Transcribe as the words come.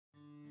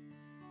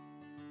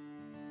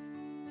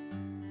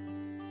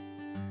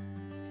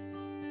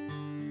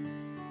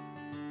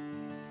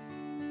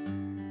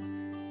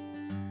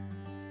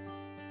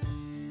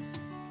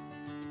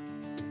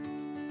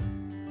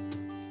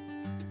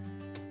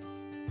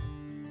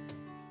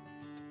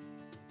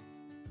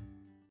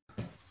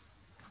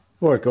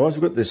Alright guys,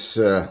 we've got this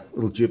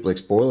little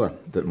duplex boiler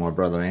that my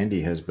brother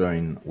Andy has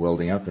been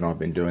welding up and I've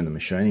been doing the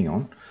machining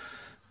on.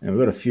 And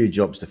we've got a few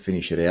jobs to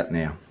finish it out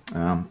now.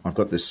 I've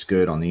got this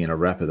skirt on the inner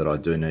wrapper that I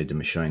do need to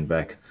machine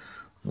back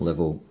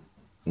level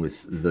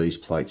with these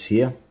plates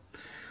here.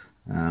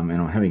 And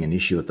I'm having an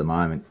issue at the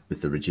moment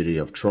with the rigidity.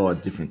 I've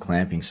tried different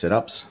clamping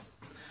setups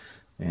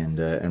and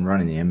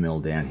running the M mill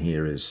down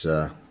here is,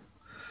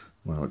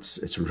 well,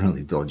 it's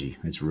really dodgy.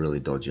 It's really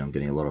dodgy. I'm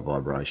getting a lot of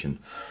vibration.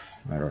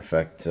 Matter of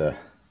fact,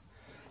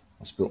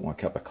 I spilt my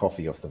cup of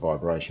coffee off the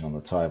vibration on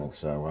the table,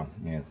 so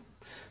yeah,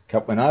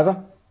 cup went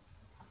over.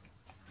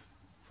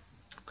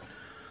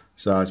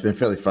 So it's been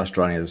fairly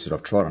frustrating. As I said,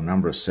 I've tried a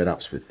number of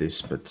setups with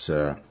this, but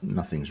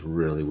nothing's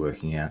really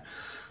working out.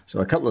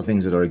 So a couple of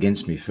things that are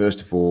against me.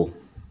 First of all,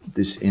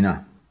 this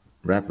inner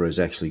wrapper is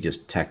actually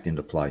just tacked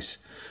into place.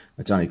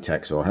 It's only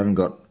tacked, so I haven't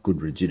got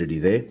good rigidity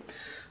there.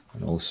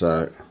 And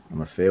also,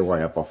 I'm a fair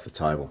way up off the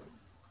table.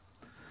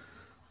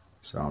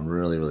 So I'm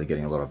really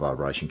getting a lot of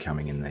vibration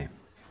coming in there.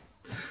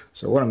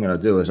 So what I'm going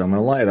to do is I'm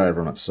going to lay it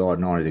over on its side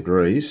 90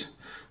 degrees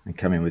and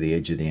come in with the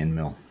edge of the end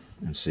mill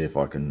and see if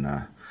I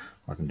can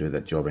do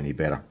that job any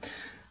better.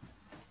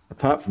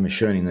 Apart from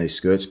machining these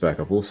skirts back,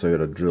 I've also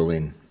got to drill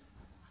in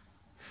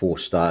 4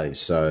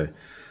 stays. So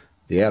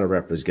the outer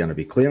wrapper is going to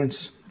be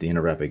clearance, the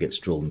inner wrapper gets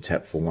drilled and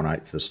tapped for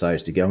 1/8 of the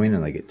stays to go in,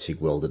 and they get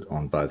TIG welded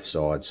on both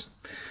sides.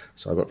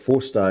 So I've got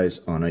 4 stays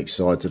on each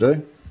side to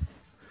do.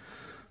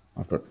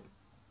 I've got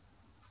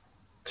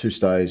 2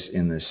 stays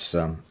in this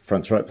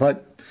front throat plate.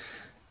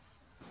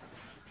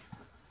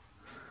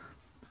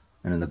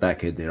 And in the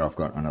back head there I've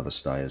got another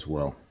stay as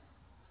well.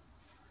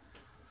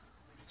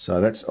 So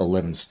that's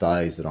 11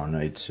 stays that I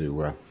need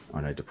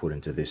to put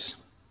into this.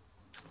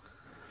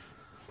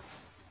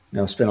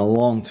 Now I've spent a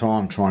long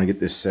time trying to get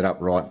this set up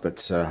right,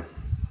 but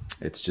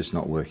it's just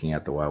not working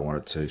out the way I want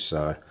it to.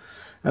 So,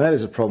 and that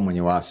is a problem when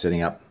you are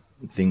setting up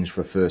things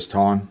for the first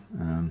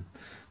time.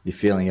 You're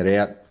feeling it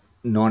out.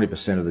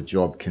 90% of the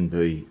job can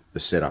be the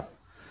setup.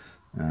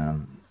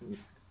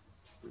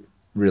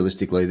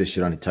 Realistically, this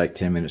should only take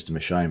 10 minutes to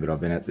machine, but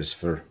I've been at this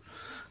for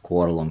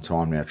quite a long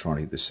time now trying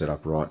to get this set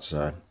up right.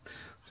 So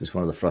it's just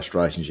one of the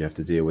frustrations you have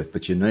to deal with,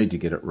 but you need to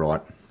get it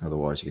right,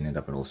 otherwise you can end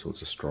up in all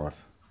sorts of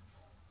strife.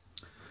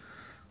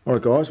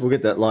 Alright guys, we'll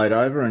get that laid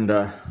over and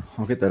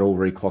I'll get that all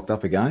reclocked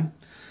up again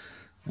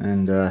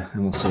and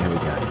we'll see how we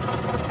go.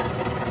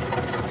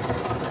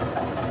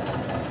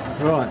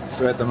 Right,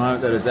 so at the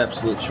moment that is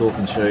absolute chalk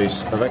and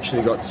cheese. I've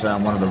actually got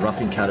one of the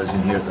roughing cutters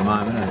in here at the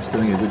moment and it's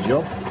doing a good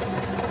job.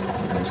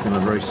 It's got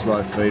a very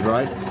slow feed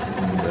rate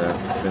and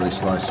fairly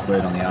slow speed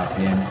on the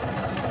RPM.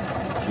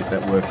 Keep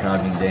that work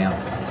hardening down.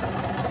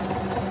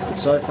 But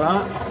so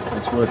far,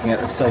 it's working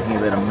out. It's taking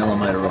about 1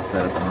 millimetre off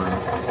that at the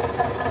moment.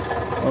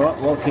 All right,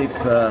 well, I'll keep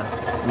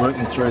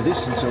working through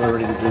this until we're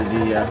ready to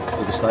do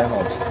the stay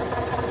holds.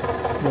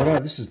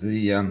 Right, this is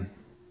the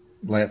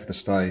layout for the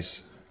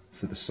stays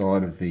for the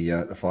side of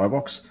the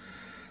firebox.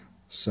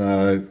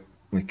 So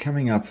we're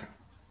coming up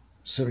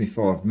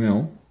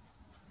 75mm.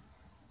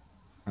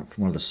 Up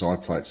from one of the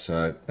side plates,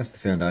 so that's the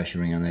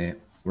foundation ring on there.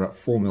 We're up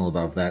 4mm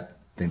above that,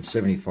 then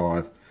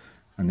 75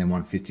 and then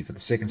 150 for the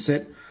second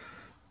set,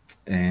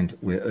 and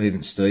we're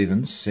even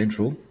Stevens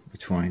central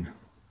between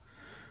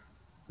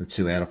the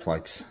 2 outer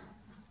plates.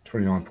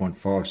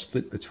 29.5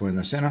 split between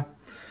the center,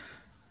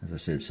 as I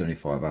said,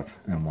 75 up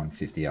and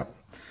 150 up.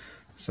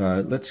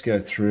 So let's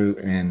go through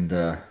and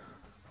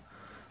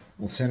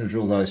we'll center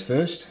drill those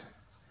first,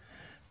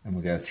 and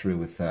we'll go through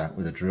with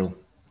a drill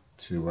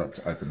to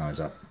open those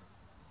up.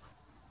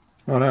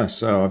 Righto,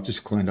 so I've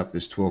just cleaned up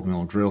this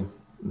 12mm drill,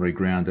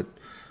 reground it,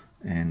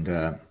 and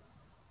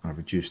I've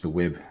reduced the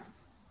web,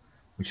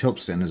 which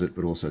helps centers it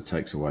but also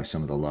takes away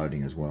some of the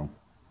loading as well.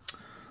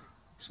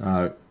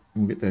 So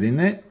we'll get that in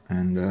there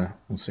and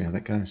we'll see how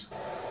that goes.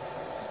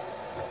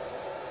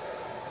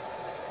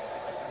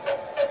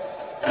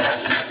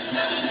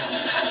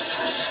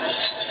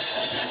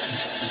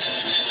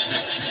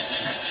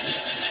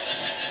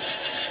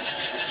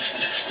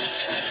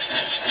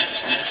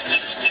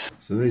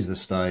 So these are the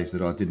stays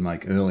that I did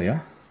make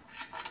earlier.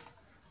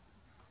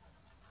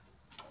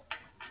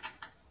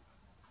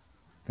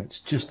 That's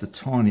just the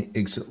tiny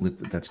exit lip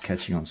that's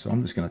catching on, so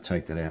I'm just going to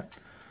take that out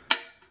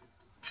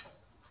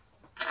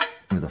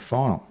with a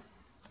file,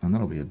 and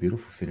that'll be a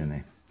beautiful fit in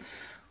there.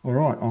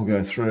 Alright, I'll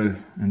go through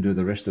and do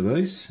the rest of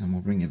these, and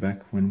we'll bring you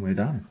back when we're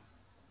done.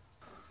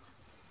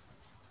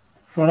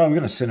 Right, we're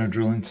going to center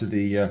drill into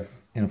the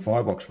inner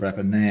firebox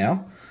wrapper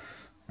now.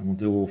 And we'll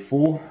do all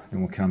 4, then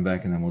we'll come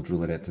back and then we'll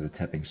drill it out to the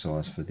tapping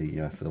size for the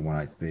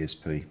 1/8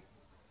 BSP.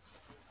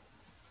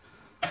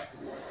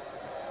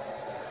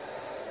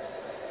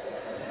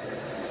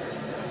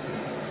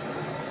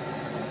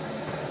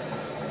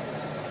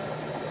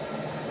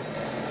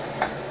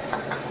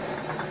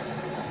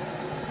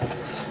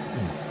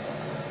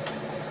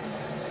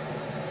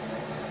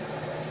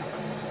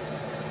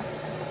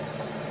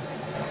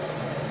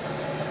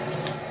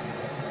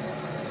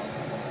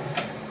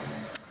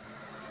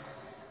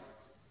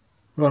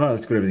 Right,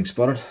 that's got everything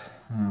spotted.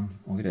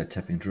 I'll get our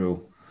tapping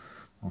drill,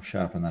 I'll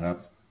sharpen that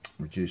up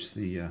reduce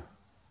the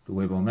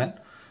web on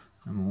that,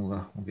 and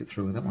we'll get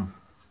through with that one.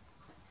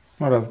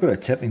 Right, I've got a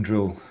tapping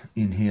drill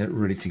in here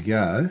ready to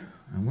go,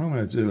 and what I'm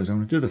going to do is I'm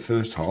going to do the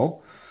first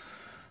hole.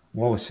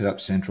 While we're set up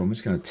central, I'm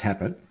just going to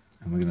tap it,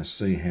 and we're going to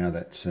see how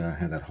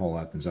that hole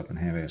opens up and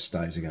how our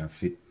stays are going to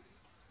fit.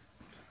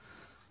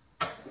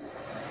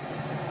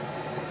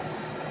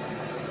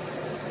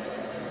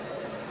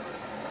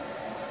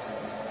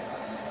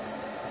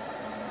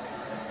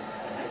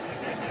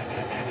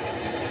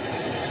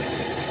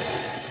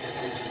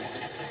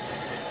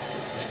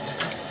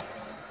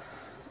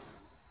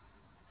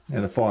 Now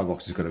the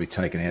firebox has got to be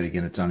taken out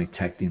again. It's only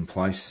tacked in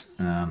place,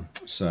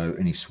 so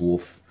any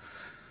swarf,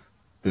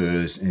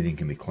 burrs, anything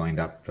can be cleaned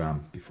up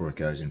before it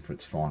goes in for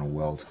its final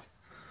weld.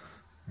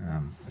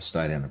 I'll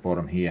stay down the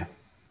bottom here.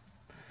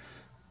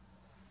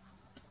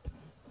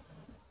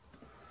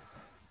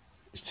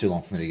 It's too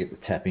long for me to get the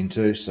tap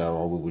into, so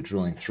I will be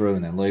drilling through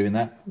and then leaving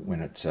that.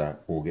 When it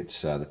all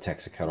gets the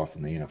tacks are cut off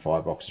and the inner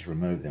firebox is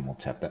removed, then we'll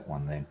tap that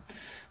one then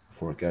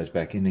before it goes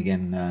back in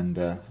again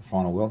and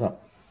final weld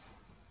up.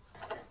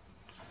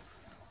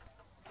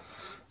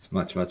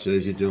 Much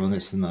easier doing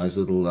this than those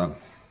little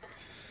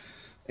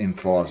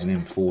M5s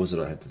and M4s that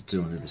I had to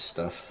do into this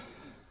stuff.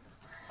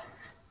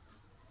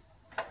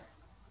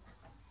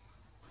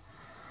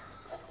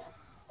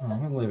 I'm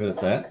going to leave it at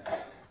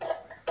that.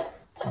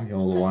 I'll go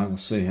all the way and we'll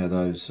see how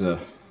those how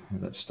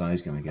that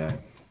stay's going to go.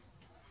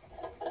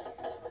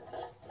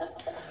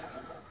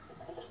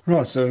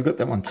 Right, so we've got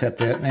that one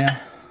tapped out now.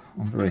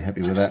 I'm very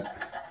happy with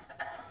that.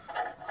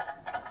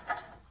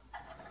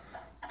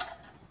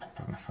 If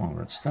I can find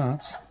where it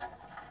starts.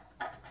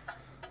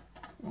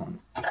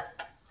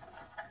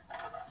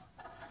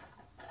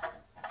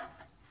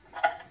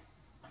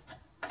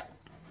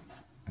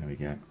 There we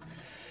go.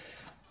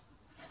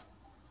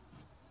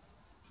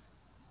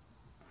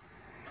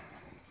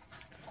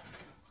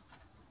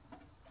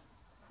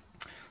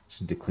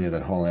 Just need to clear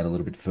that hole out a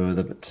little bit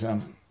further, but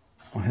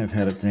I have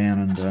had it down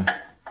and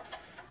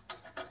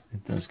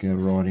it does go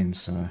right in,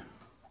 so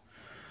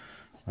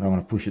I don't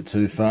want to push it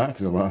too far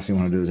because the last thing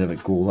I want to do is have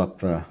it gall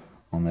up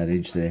on that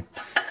edge there.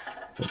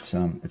 But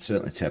it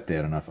certainly tapped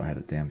out enough. I had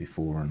it down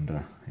before and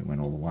it went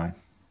all the way.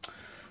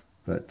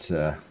 But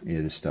yeah,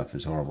 this stuff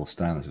is horrible.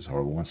 Stainless is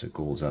horrible. Once it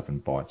galls up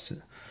and bites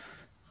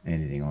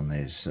anything on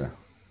there, is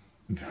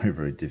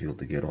very difficult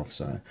to get off.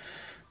 So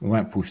we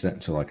won't push that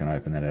until I can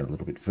open that out a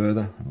little bit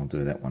further, and we'll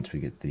do that once we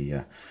get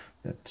the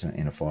that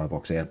inner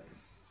firebox out.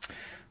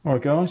 All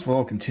right, guys. Well,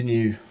 I'll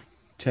continue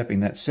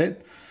tapping that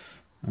set,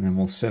 and then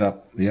we'll set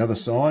up the other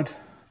side,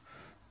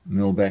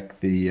 mill back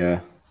the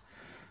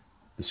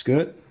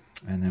skirt,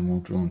 and then we'll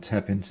drill and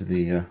tap into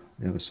the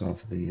other side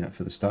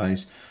for the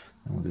stays.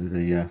 And we'll do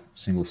the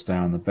single stay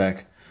on the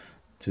back,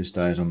 2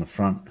 stays on the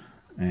front,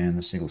 and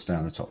the single stay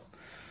on the top.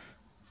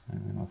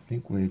 And I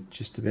think we're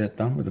just about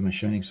done with the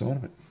machining side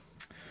of it.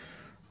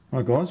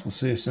 Alright guys, we'll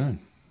see you soon.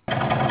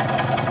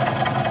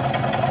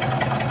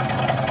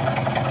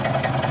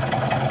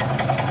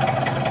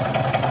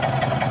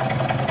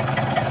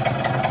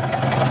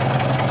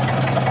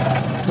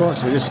 Right,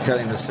 so we're just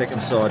cutting the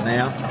second side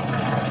now.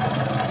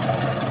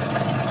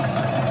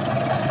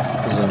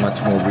 This is a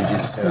much more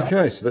rigid setup.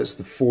 Okay, so that's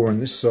the 4 on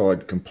this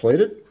side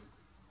completed.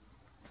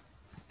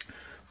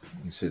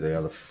 You can see the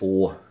other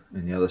 4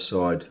 on the other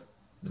side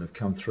that have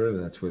come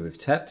through. That's where we've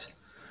tapped.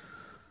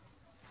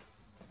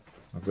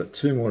 I've got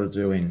 2 more to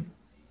do in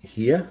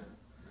here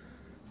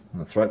on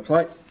the throat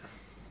plate.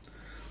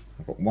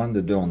 I've got 1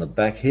 to do on the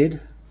back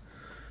head,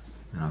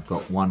 and I've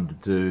got 1 to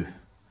do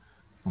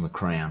on the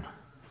crown.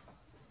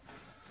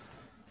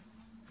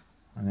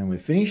 And then we're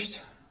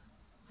finished.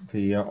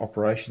 The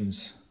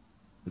operations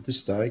at this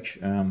stage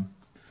on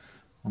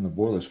the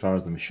boiler, as far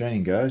as the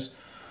machining goes,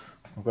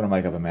 I've got to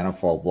make up a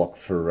manifold block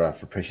for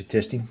pressure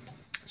testing.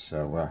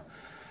 So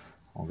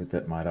I'll get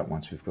that made up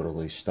once we've got all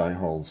these stay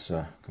holes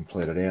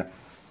completed out.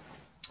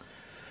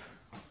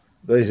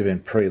 These have been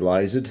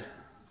pre-lasered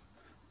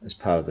as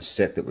part of the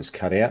set that was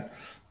cut out,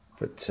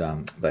 but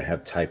they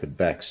have tapered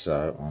back,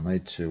 so I'll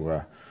need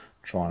to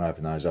try and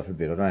open those up a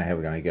bit. I don't know how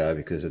we're going to go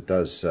because it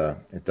does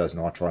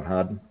nitride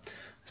harden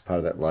as part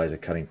of that laser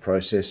cutting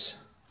process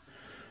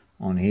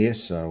on here,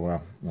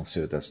 so we'll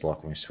see what that's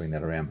like when we swing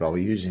that around. But I'll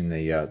be using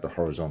the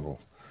horizontal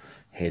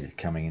head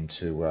coming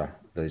into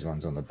these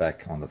ones on the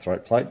back on the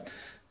throat plate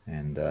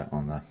and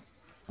on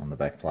the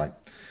back plate.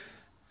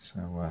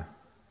 So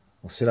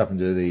we'll set up and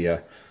do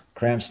the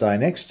crown stay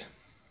next,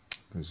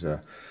 because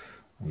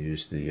we'll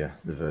use the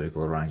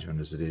vertical arrangement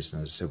as it is,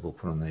 and as I said, we'll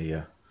put on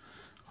the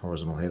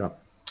horizontal head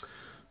up.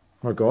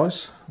 Alright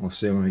guys, we'll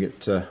see when we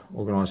get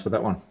organised for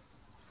that one.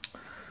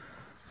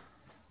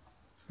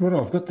 Right,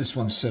 I've got this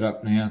one set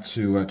up now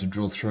to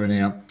drill through.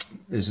 Now,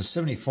 there's a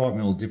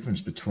 75mm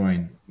difference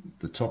between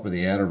the top of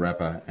the outer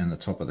wrapper and the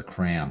top of the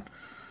crown,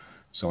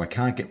 so I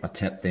can't get my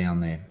tap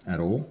down there at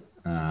all.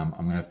 I'm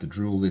going to have to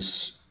drill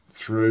this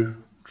through,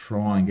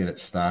 try and get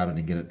it started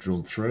and get it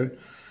drilled through,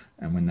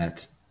 and when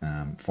that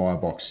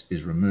firebox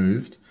is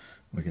removed,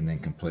 we can then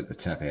complete the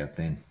tap out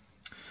then.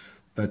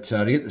 But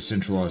to get this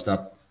centralised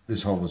up,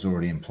 this hole was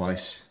already in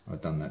place.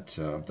 I've done that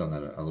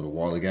a little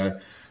while ago.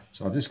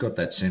 So I've just got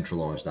that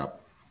centralised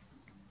up.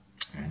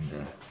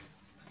 And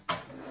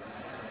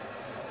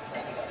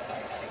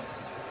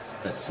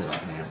that's set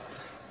up now.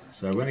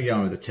 So we're going to go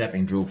in with a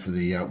tapping drill for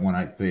the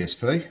 1/8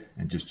 BSP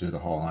and just do the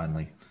hole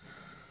only.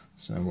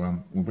 So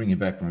we'll bring you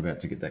back when we're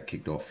about to get that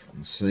kicked off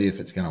and see if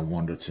it's going to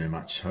wander too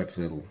much.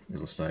 Hopefully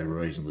it'll stay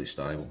reasonably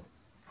stable.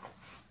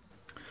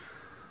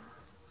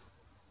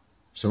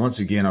 So once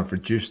again, I've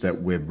reduced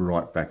that web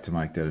right back to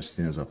make that as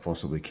thin as I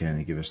possibly can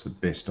and give us the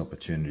best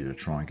opportunity to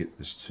try and get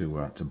this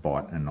to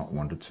bite and not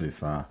wander too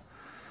far.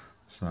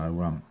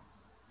 So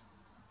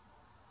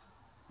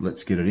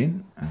let's get it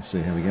in and see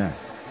how we go.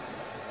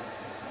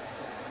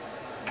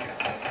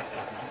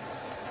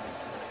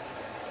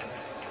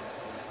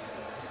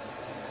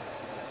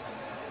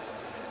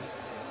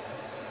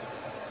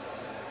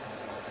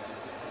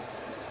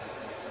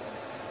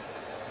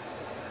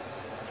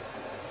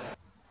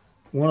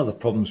 One of the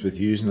problems with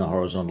using the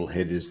horizontal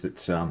head is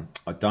that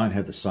I don't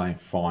have the same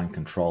fine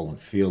control and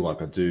feel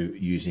like I do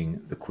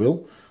using the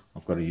quill.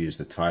 I've got to use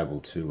the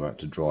table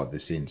to drive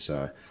this in,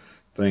 so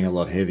being a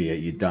lot heavier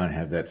you don't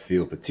have that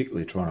feel,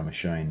 particularly trying to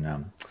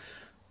machine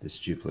this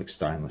duplex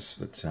stainless.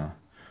 But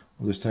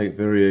we'll just take it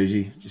very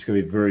easy. Just got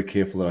to be very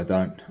careful that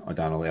I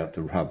don't allow it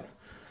to rub.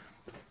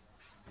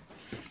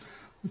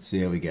 Let's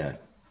see how we go.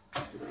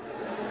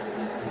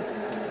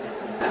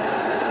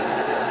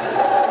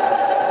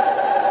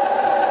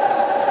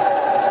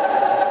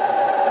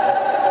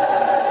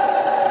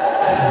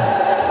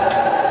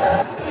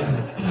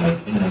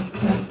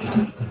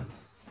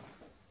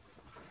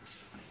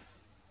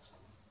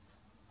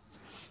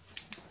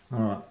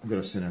 Alright, I've got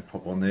a center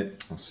pop on there.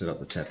 I'll set up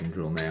the tapping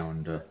drill now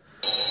and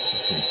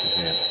finish this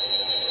out.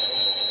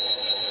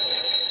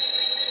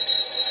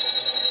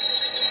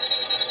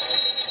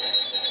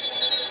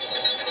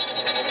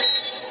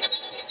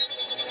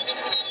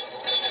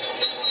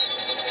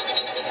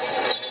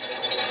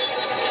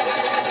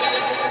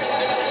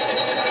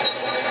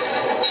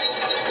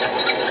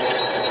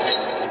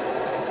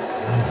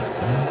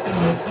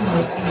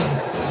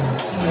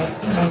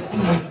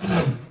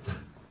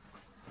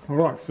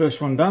 Alright,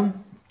 first one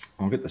done.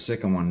 I'll get the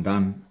second one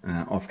done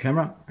off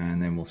camera,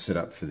 and then we'll set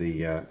up for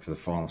the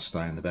final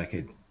stay in the back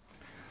head.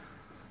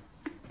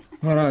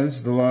 Righto, this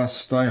is the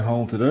last stay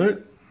hole to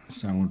do,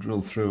 so we'll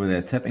drill through with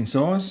our tapping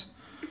size,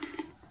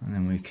 and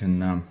then we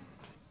can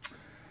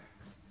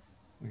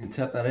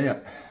tap that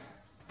out.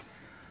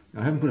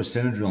 Now, I haven't put a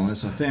centre drill on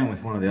this. I found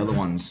with one of the other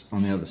ones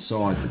on the other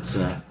side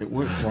that it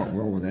worked quite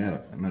well without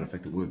it. As a matter of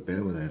fact, it worked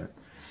better without it.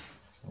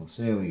 So we'll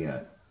see how we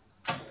go.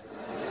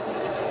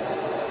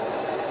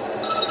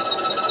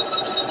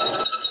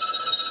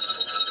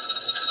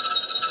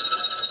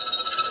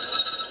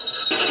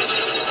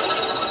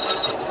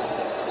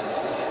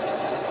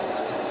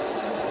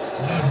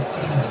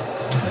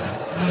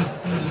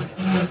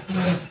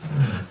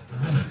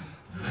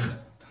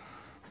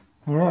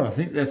 Alright, I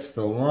think that's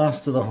the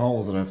last of the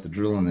holes that I have to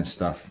drill in this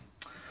stuff.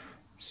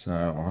 So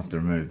I'll have to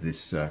remove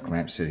this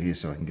clamp set here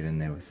so I can get in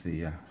there with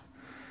the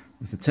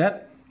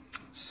tap.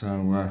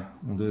 So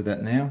we'll do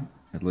that now,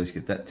 at least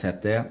get that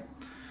tapped out.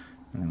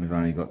 And we've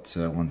only got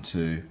 1,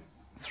 2,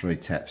 3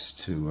 taps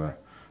to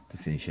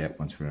finish out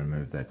once we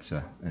remove that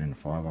inner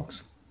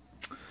firebox.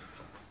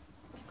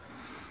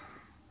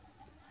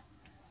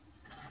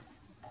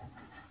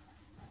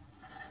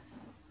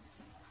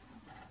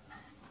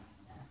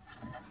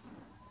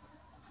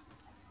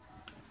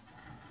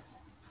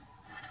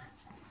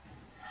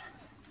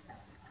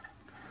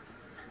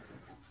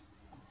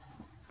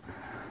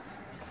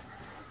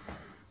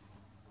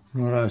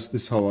 Righto, so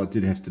this hole I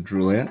did have to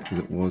drill out because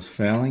it was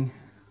fouling.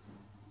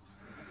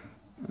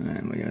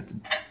 And we're going to have to,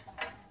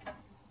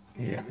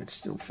 yeah, it's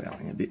still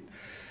fouling a bit.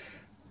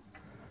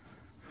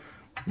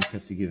 Just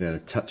have to give that a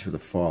touch with a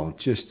file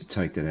just to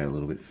take that out a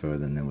little bit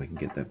further, and then we can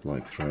get that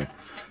bloke through.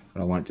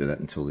 But I won't do that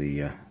until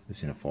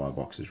this inner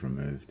firebox is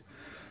removed.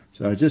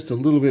 So just a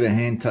little bit of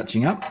hand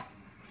touching up,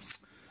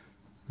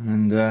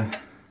 and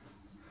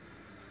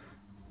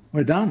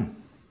we're done.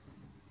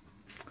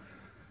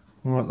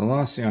 Alright, the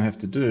last thing I have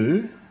to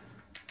do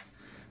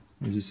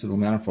is this little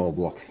manifold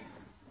block.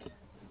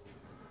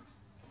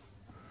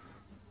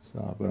 So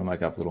I've got to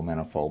make up a little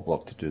manifold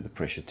block to do the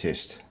pressure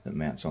test that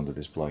mounts onto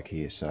this bloke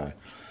here. So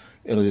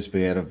it'll just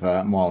be out of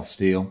mild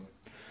steel,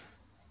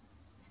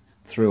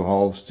 through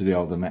holes to be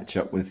able to match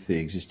up with the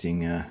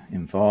existing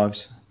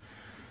M5s,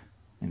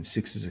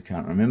 M6s I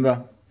can't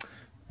remember,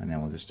 and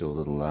then we'll just do a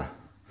little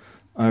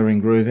O-ring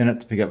groove in it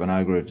to pick up an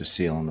O-groove to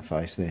seal on the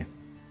face there.